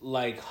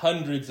like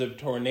hundreds of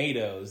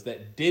tornadoes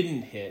that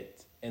didn't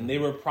hit, and they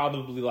were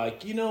probably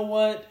like, you know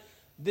what,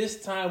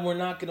 this time we're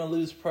not going to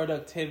lose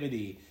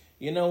productivity.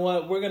 You know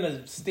what, we're going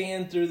to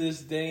stand through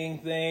this dang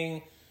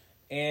thing,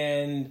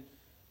 and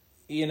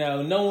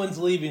no one's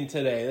leaving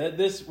today.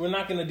 We're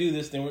not going to do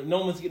this thing.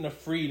 No one's getting a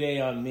free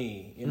day on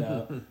me,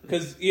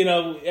 because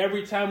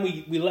every time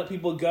we let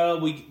people go,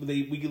 we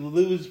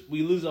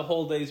lose a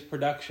whole day's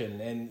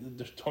production, and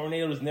the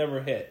tornadoes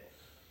never hit.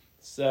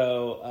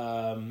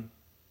 So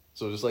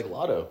just like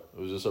lotto, it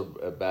was just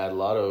a bad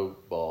lotto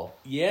ball.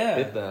 Yeah,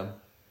 hit them.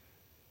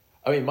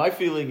 I mean, my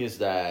feeling is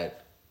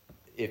that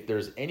if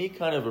there's any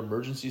kind of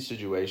emergency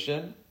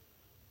situation,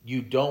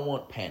 you don't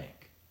want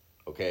panic.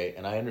 Okay,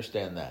 and I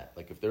understand that.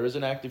 Like, if there is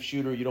an active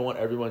shooter, you don't want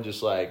everyone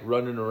just like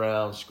running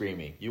around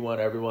screaming. You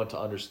want everyone to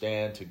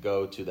understand to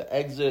go to the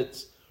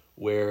exits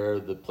where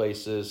the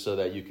place is so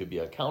that you could be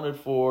accounted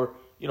for.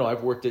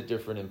 I've worked at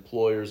different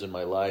employers in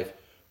my life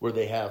where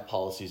they have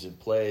policies in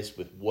place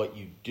with what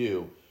you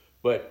do,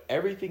 but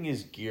everything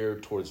is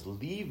geared towards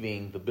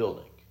leaving the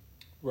building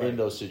in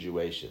those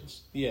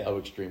situations of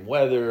extreme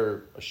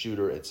weather, a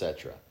shooter,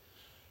 etc.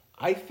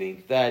 I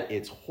think that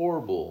it's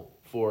horrible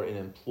for an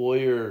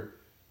employer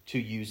to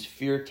use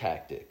fear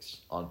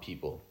tactics on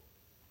people.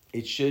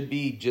 It should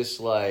be just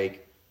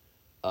like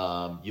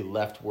you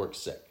left work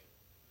sick.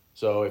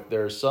 So if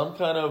there's some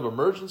kind of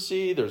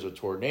emergency, there's a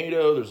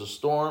tornado, there's a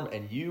storm,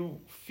 and you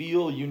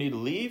feel you need to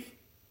leave,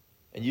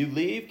 and you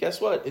leave,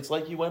 guess what? It's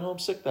like you went home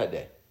sick that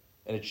day.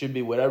 And it should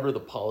be whatever the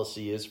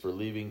policy is for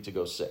leaving to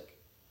go sick.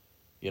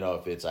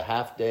 If it's a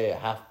half day, a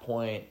half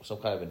point, some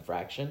kind of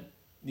infraction.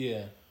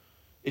 Yeah.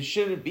 It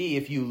shouldn't be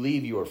if you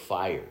leave, you are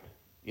fired.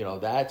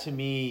 That to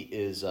me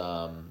is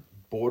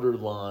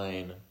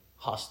borderline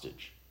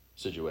hostage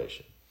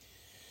situation.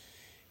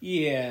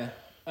 Yeah.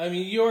 I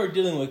mean, you're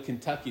dealing with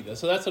Kentucky, though.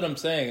 So that's what I'm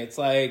saying. It's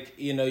like,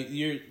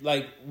 you're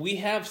like, we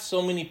have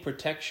so many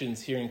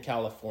protections here in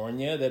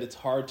California that it's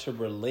hard to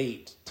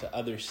relate to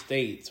other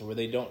states where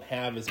they don't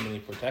have as many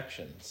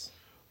protections.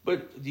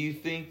 But do you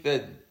think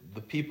that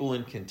the people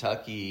in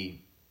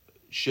Kentucky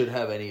should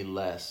have any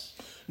less?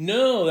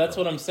 No, that's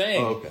what I'm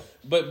saying. Oh, okay.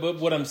 But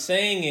what I'm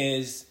saying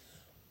is,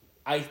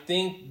 I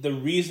think the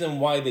reason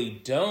why they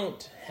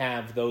don't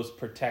have those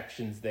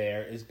protections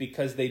there is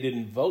because they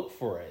didn't vote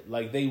for it.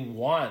 Like, they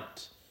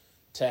want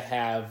to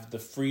have the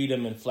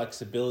freedom and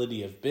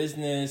flexibility of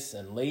business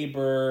and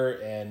labor.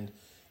 And,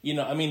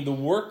 the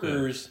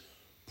workers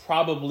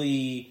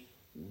probably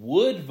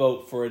would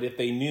vote for it if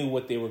they knew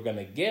what they were going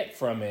to get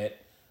from it.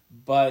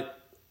 But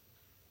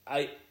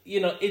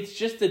it's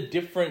just a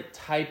different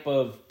type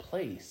of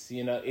place.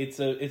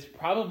 It's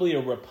probably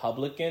a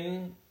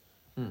Republican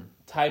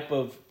type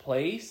of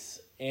place,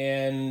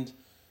 and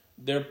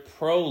they're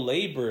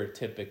pro-labor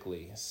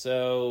typically.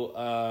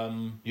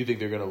 So you think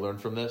they're going to learn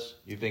from this?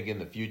 You think in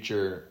the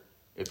future,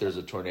 if there's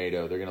a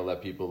tornado, they're going to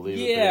let people leave?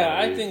 Yeah,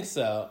 I think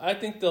so. I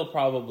think they'll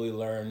probably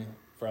learn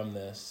from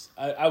this.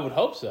 I would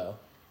hope so.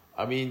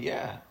 I mean,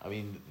 yeah.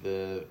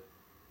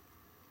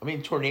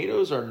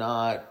 Tornadoes are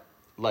not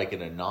like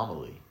an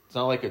anomaly. It's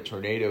not like a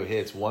tornado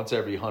hits once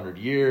every 100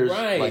 years,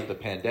 like the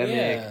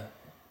pandemic. Yeah.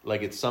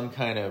 Like it's some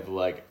kind of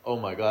like, oh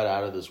my God,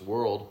 out of this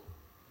world.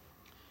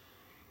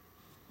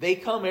 They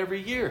come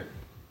every year.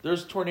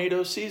 There's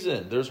tornado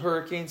season. There's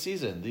hurricane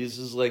season. This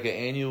is like an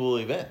annual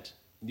event.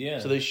 Yeah.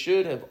 So they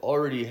should have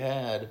already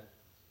had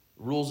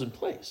rules in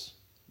place.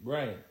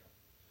 Right.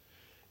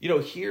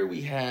 Here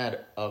we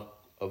had a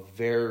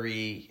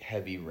very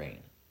heavy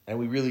rain, and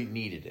we really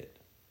needed it.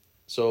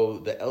 So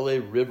the LA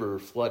River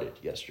flooded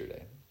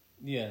yesterday.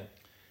 Yeah.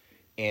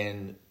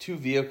 And 2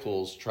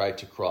 vehicles tried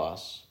to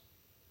cross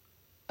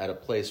at a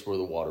place where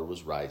the water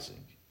was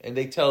rising. And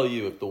they tell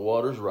you, if the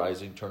water's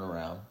rising, turn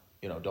around,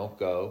 don't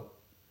go.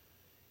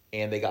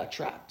 And they got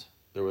trapped.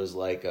 There was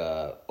like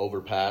a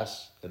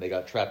overpass, and they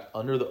got trapped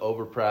under the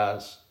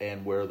overpass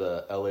and where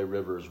the LA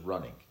River is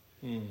running.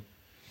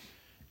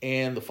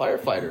 And the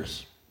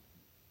firefighters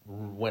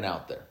went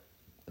out there,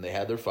 and they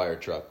had their fire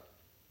truck.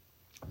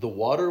 The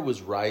water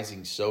was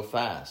rising so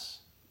fast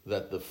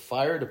that the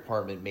fire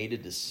department made a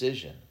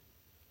decision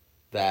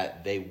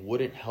that they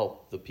wouldn't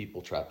help the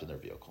people trapped in their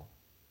vehicle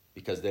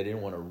because they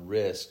didn't want to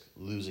risk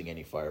losing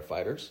any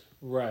firefighters.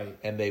 Right.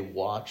 And they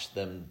watched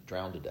them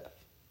drown to death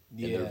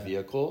in their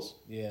vehicles.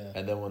 Yeah.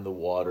 And then when the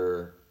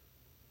water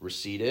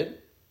receded,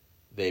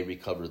 they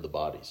recovered the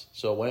bodies.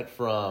 So it went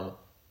from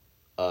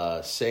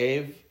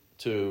save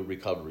to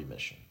recovery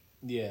mission.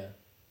 Yeah.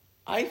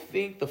 I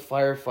think the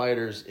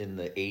firefighters in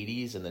the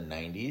 80s and the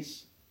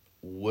 90s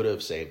would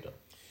have saved them.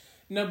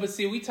 No, but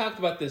see, we talked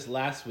about this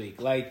last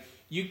week. Like,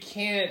 you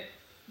can't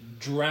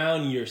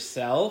drown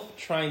yourself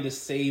trying to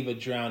save a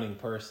drowning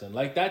person.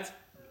 Like,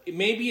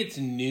 maybe it's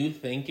new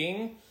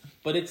thinking,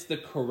 but it's the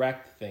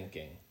correct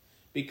thinking.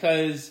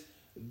 Because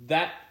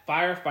that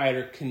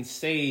firefighter can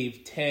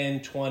save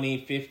 10,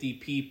 20, 50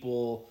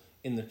 people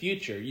in the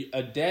future.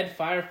 A dead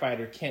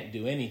firefighter can't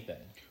do anything.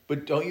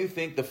 But don't you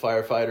think the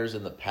firefighters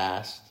in the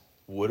past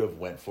would have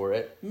went for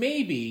it?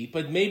 Maybe,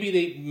 but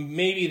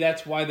maybe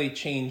that's why they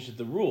changed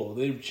the rule.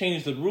 They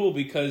changed the rule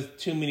because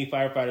too many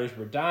firefighters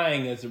were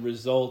dying as a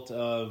result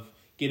of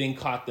getting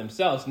caught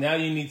themselves. Now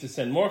you need to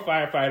send more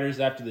firefighters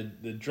after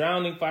the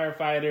drowning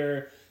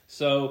firefighter.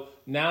 So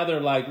now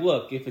they're like,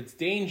 look, if it's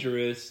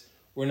dangerous,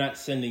 we're not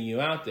sending you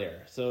out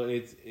there. So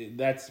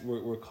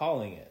we're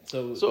calling it.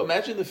 So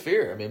imagine the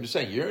fear. I mean, I'm just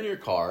saying, you're in your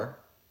car,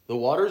 the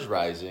water's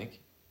rising,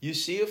 you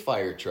see a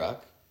fire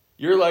truck,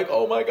 you're like,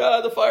 oh my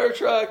God, the fire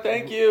truck,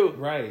 thank you.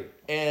 Right.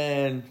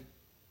 And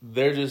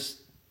they're just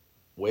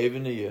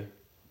waving to you.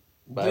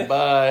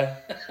 Bye-bye.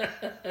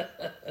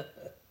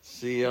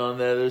 See you on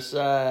the other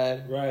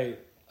side. Right.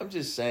 I'm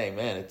just saying,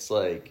 man, it's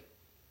like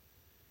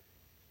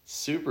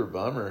super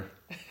bummer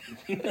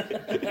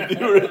if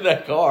you were in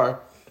that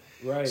car.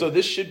 Right. So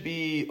this should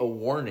be a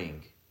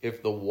warning.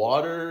 If the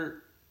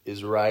water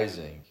is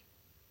rising,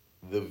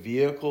 the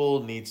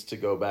vehicle needs to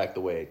go back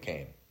the way it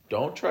came.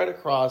 Don't try to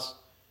cross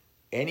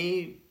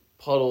any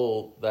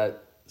puddle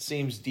that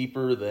seems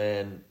deeper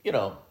than,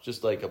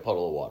 just like a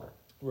puddle of water.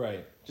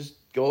 Right. Just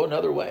go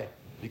another way.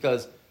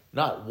 Because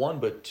not 1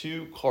 but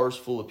 2 cars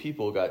full of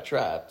people got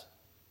trapped,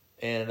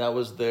 and that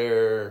was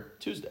their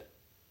Tuesday.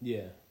 Yeah.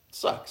 It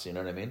sucks, you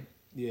know what I mean?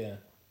 Yeah.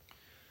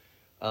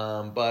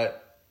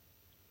 But,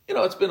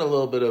 it's been a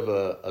little bit of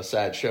a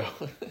sad show.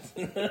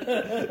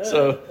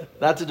 So,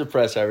 not to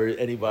depress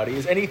anybody.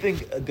 Is anything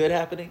good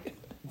happening?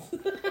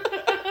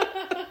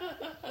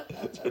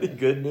 Any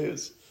good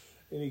news?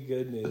 Any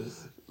good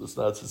news? It's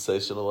not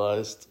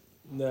sensationalized.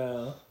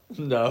 No.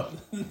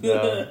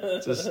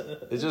 It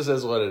just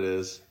is what it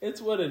is.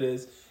 It's what it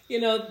is.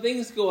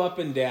 Things go up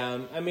and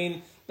down. I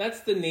mean,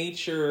 that's the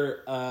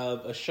nature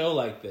of a show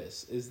like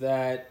this, is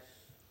that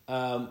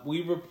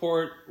we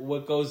report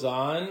what goes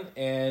on,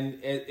 and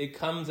it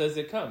comes as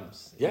it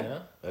comes.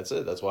 Yeah, that's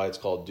it. That's why it's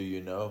called Do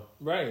You Know?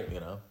 Right.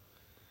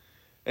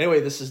 Anyway,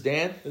 this is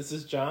Dan. This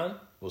is John.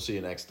 We'll see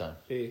you next time.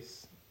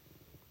 Peace.